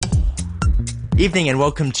Evening and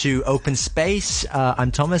welcome to Open Space. I'm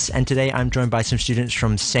Thomas and today I'm joined by some students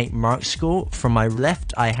from St. Mark's School. From my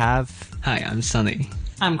left I have... Hi, I'm Sunny.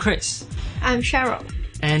 I'm Chris. I'm Cheryl.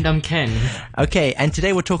 And I'm Ken. Okay, and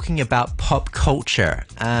today we're talking about pop culture.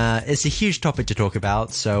 It's a huge topic to talk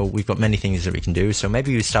about, so we've got many things that we can do. So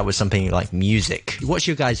maybe we start with something like music. What's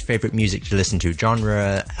your guys' favorite music to listen to?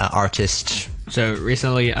 Genre, artist? So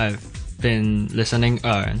recently I've been listening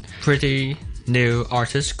a pretty new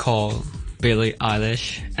artist called Billie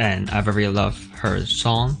Eilish, and I very love her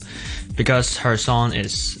song because her song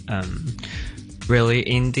is really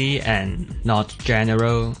indie and not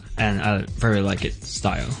general, and I very like its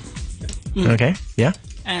style. Okay, yeah.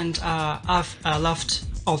 And I've loved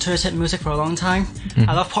alternative music for a long time.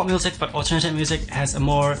 I love pop music, but alternative music has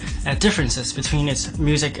more differences between its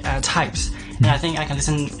music types. And I think I can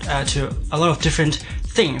listen to a lot of different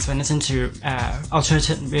things when listening to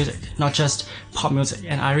alternative music, not just pop music.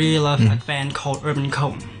 And I really love a band called Urban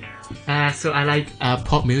Cone. So I like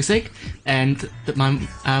pop music, and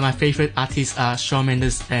my favorite artists are Shawn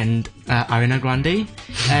Mendes and Ariana Grande,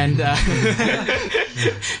 and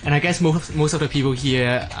and I guess most of the people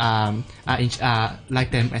here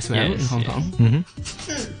like them as well in Hong Kong.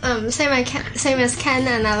 Same as Ken,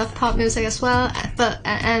 and I love pop music as well.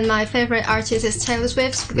 And my favorite artist is Taylor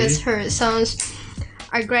Swift because her songs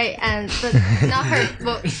are great, but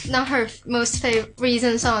not her most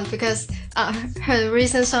recent song because her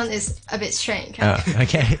recent song is a bit strange. Oh,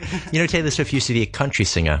 okay. You know, Taylor Swift used to be a country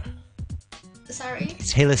singer. Sorry?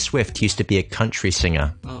 Taylor Swift used to be a country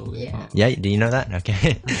singer. Oh, Yeah. Yeah, do you know that?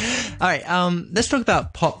 Okay. All right, let's talk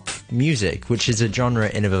about pop music, which is a genre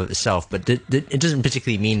in and of itself, but it doesn't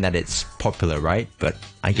particularly mean that it's popular, right? But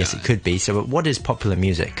I guess it could be. So what is popular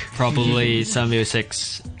music? Probably some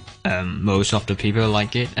music's most of the people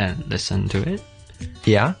like it and listen to it.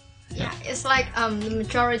 Yeah? Yeah, it's like the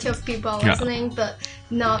majority of people are listening, but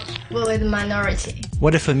not really the minority.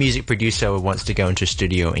 What if a music producer wants to go into a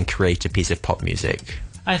studio and create a piece of pop music?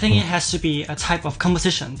 I think it has to be a type of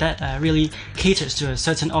composition that really caters to a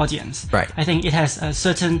certain audience. Right. I think it has a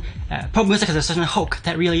certain pop music has a certain hook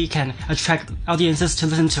that really can attract audiences to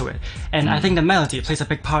listen to it. And I think the melody plays a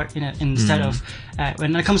big part in it instead of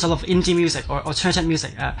when it comes to a lot of indie music or alternative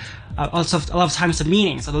music. Also, a lot of times the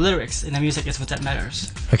meanings or the lyrics in the music is what that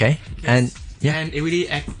matters. Okay. And yeah. And it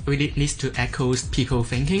really needs to echo people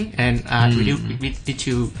thinking, and we need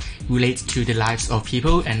to relate to the lives of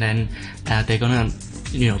people, and then they're gonna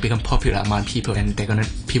become popular among people, and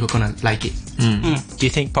people gonna like it. Do you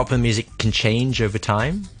think popular music can change over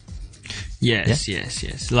time? Yes.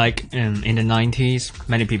 Like in the 90s,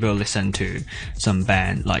 many people listened to some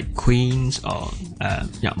band like Queens or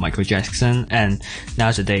Michael Jackson, and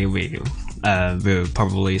nowadays we'll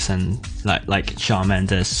probably listen like Shawn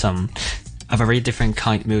Mendes, a very different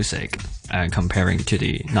kind of music comparing to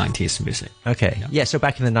the 90s music. Okay. Yeah, so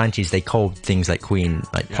back in the 90s, they called things like Queen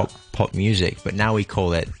pop music, but now we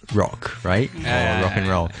call it rock, right? Or rock and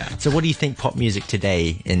roll. Yeah. So what do you think pop music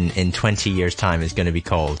today in 20 years' time is going to be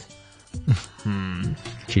called?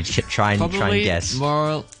 Should you try and guess?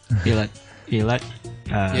 More using electric.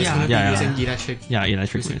 Yeah,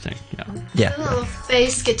 electric music. Yeah. A lot of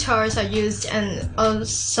bass guitars are used, and all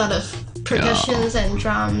sort of percussions and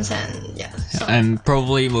drums and And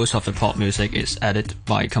probably most of the pop music is added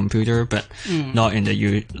by computer, but not in the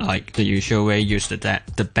usual way. Use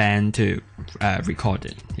the band to record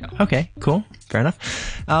it. Yeah. Okay, cool. Fair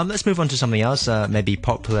enough. Let's move on to something else. Maybe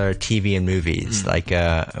popular TV and movies. Like,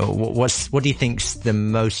 what do you think's the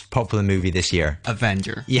most popular movie this year?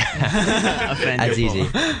 Avenger. Yeah, Avenger. that's easy.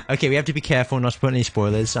 Okay, we have to be careful not to put any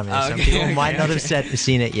spoilers. I mean, some people might not have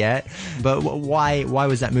seen it yet. But why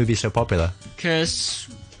was that movie so popular? Because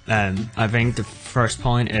I think the first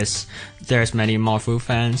point is there's many Marvel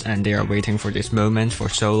fans and they are waiting for this moment for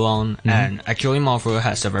so long. And actually Marvel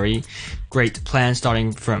has a very great plan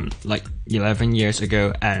starting from like 11 years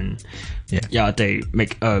ago, and they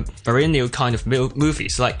make a very new kind of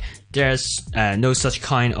movies. Like there's no such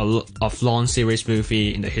kind of long series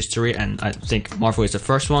movie in the history, and I think Marvel is the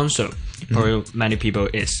first one, so probably many people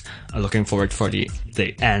is looking forward for the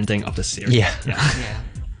ending of the series. Yeah.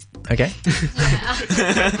 Okay.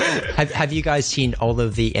 Have you guys seen all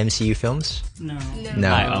of the MCU films? No.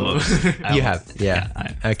 I almost. You have?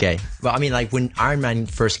 Yeah. Okay. Well, I mean, like when Iron Man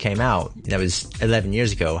first came out, that was 11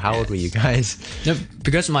 years ago. How old were you guys? No,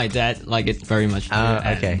 because my dad liked it very much.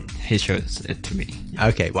 Okay. He showed it to me.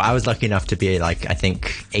 Okay. Well, I was lucky enough to be like, I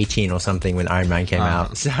think 18 or something when Iron Man came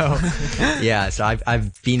out. So yeah, so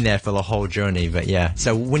I've been there for the whole journey, but yeah.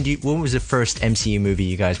 So when was the first MCU movie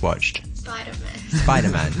you guys watched? Spider-Man.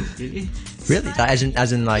 Spider-Man. Really? Really?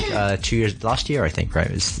 As in like 2 years last year, I think, right?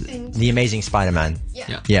 It was The Amazing Spider-Man.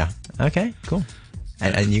 Yeah. Yeah. Okay. Cool.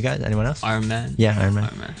 And you guys? Anyone else? Iron Man. Yeah, Iron Man.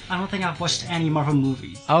 I don't think I've watched any Marvel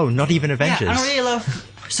movies. Oh, not even Avengers. Yeah, I don't really love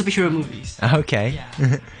superhero movies. Okay.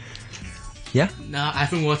 Yeah. Yeah. No, I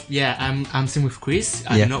haven't watched. Yeah, I'm same with Chris.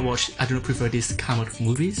 I Yeah. do not prefer this kind of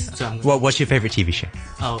movies. So What's your favorite TV show?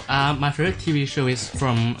 my favorite TV show is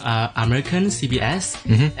from American CBS,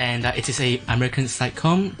 and it is a American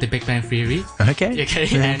sitcom, The Big Bang Theory. Okay. Okay,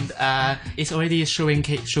 and it's already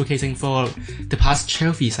showcasing for the past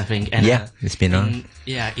 12 years, I think. And Yeah, it's been on.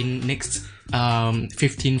 in next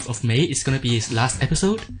 15th of May, it's gonna be his last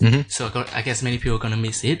episode. So I guess many people are gonna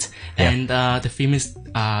miss it. Yeah. And the film is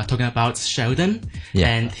talking about Sheldon Yeah.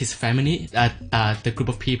 and his family, the group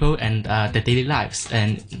of people, and their daily lives.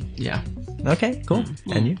 And yeah. Okay. Cool.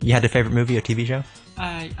 And you? You had a favorite movie or TV show?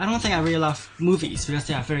 I don't think I really love movies because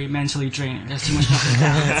they are very mentally draining. There's too much ups and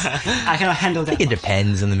downs. I cannot handle that. It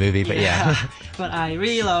depends on the movie, but yeah. But I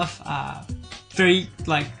really love very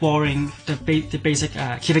like boring the basic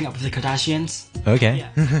Keeping Up with the Kardashians. Okay.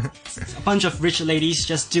 Yeah, a bunch of rich ladies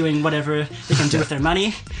just doing whatever they can do with their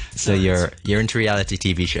money. So you're into reality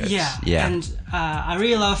TV shows. Yeah. Yeah. And I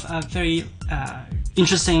really love a very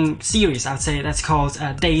interesting series, I would say, that's called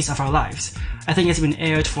Days of Our Lives. I think it's been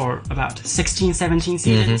aired for about 16, 17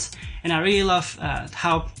 seasons. And I really love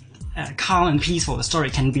how calm and peaceful the story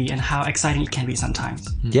can be and how exciting it can be sometimes.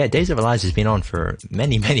 Yeah, Days of Our Lives has been on for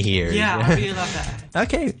many, many years. Yeah, I really love that.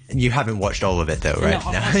 Okay. You haven't watched all of it though, right? No, of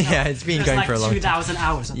course not. Yeah, it's been There's going like for a long time. 2,000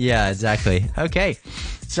 hours. Of Yeah, exactly. Okay.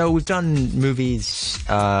 So we've done movies,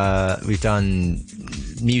 we've done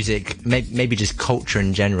music, maybe just culture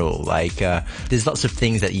in general. Like, there's lots of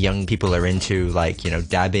things that young people are into, like, you know,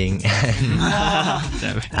 dabbing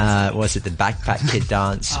and, what's it, the backpack kid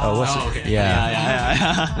dance? What's it? okay.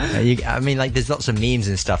 Yeah. I mean, like, there's lots of memes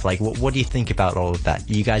and stuff. Like, what do you think about all of that?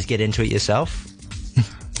 You guys get into it yourself?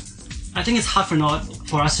 I think it's hard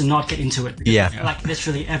for us to not get into it. Because, Yeah. like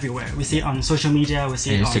literally everywhere. We see it on social media, we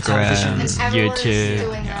see it on Instagram. television. And everyone YouTube. is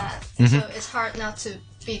doing that, so it's hard not to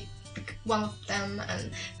be one of them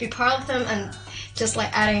and be part of them and just like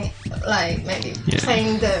adding, like maybe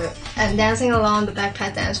playing and dancing along the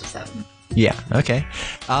backpack dance with them. Yeah, okay.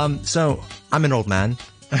 So, I'm an old man.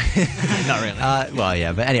 Not really. Well,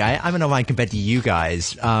 yeah, but anyway, I'm an old man compared to you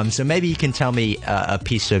guys. So maybe you can tell me a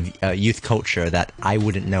piece of youth culture that I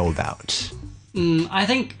wouldn't know about. I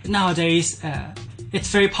think nowadays it's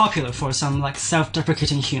very popular for some like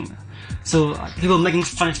self-deprecating humor. So people making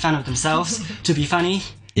fun of themselves to be funny.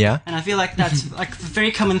 Yeah? And I feel like that's like a very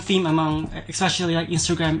common theme among especially like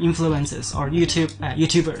Instagram influencers or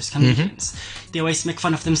YouTubers, comedians. They always make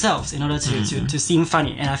fun of themselves in order to seem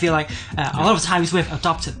funny. And I feel like a lot of times we've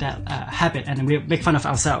adopted that habit and we make fun of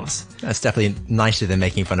ourselves. That's definitely nicer than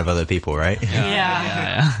making fun of other people, right?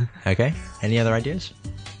 Yeah. Okay. Any other ideas?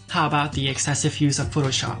 How about the excessive use of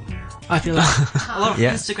Photoshop? I feel like a lot of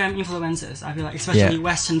Yeah. Instagram influencers, I feel like especially Yeah.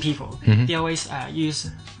 Western people, they always use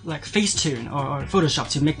like Facetune or Photoshop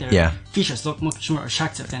to make their features look much more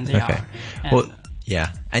attractive than they Okay. are. And Well, yeah.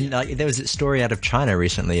 And like, there was a story out of China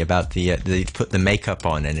recently about they put the makeup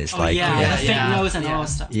on and it's like, the fake nose and all that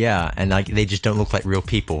stuff. yeah, and like they just don't look like real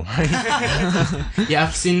people. Yeah,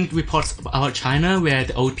 I've seen reports about China where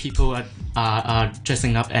the old people are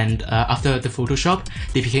dressing up, and after the Photoshop,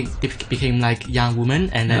 they became like young women,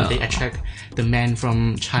 and then they attract the men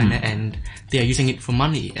from China, and they are using it for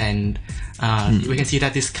money. And we can see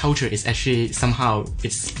that this culture is actually somehow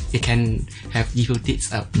it can have evil deeds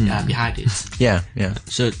behind it. Yeah, yeah.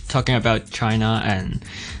 So talking about China, and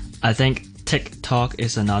I think TikTok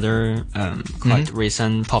is another quite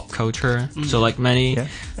recent pop culture. So like many, Yeah.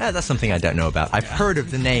 That's something I don't know about. I've heard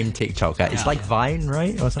of the name TikTok. It's like Vine,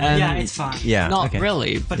 right? Or something? Yeah, it's fine. Yeah. not okay.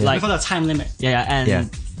 really, But like before the time limit. yeah, and Yeah.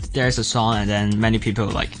 there's a song, and then many people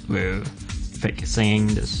like will fake singing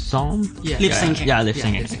the song. Yeah. Lip syncing. Yeah, lip Yeah,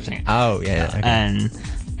 syncing. lip syncing. Oh, yeah. Okay. And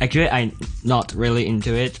actually, I'm not really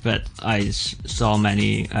into it, but I saw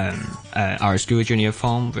many our school junior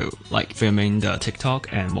form will like filming the TikTok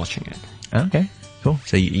and watching it. Okay, cool.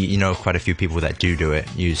 So you know quite a few people that do it,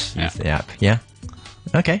 use the app. Yeah.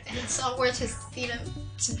 Okay. It's awkward to see them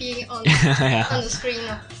to be on Yeah. on the screen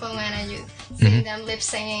of the phone and you see them lip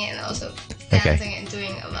singing and also dancing and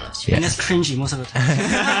doing a lot of And tricks. it's cringy most of the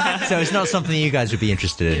time. So it's not something you guys would be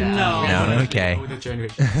interested in. No. No. Okay. Older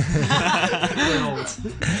generation. We're old.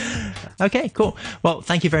 Okay. Cool. Well,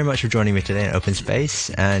 thank you very much for joining me today at Open Space,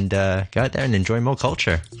 and go out there and enjoy more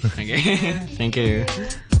culture. Okay, thank you.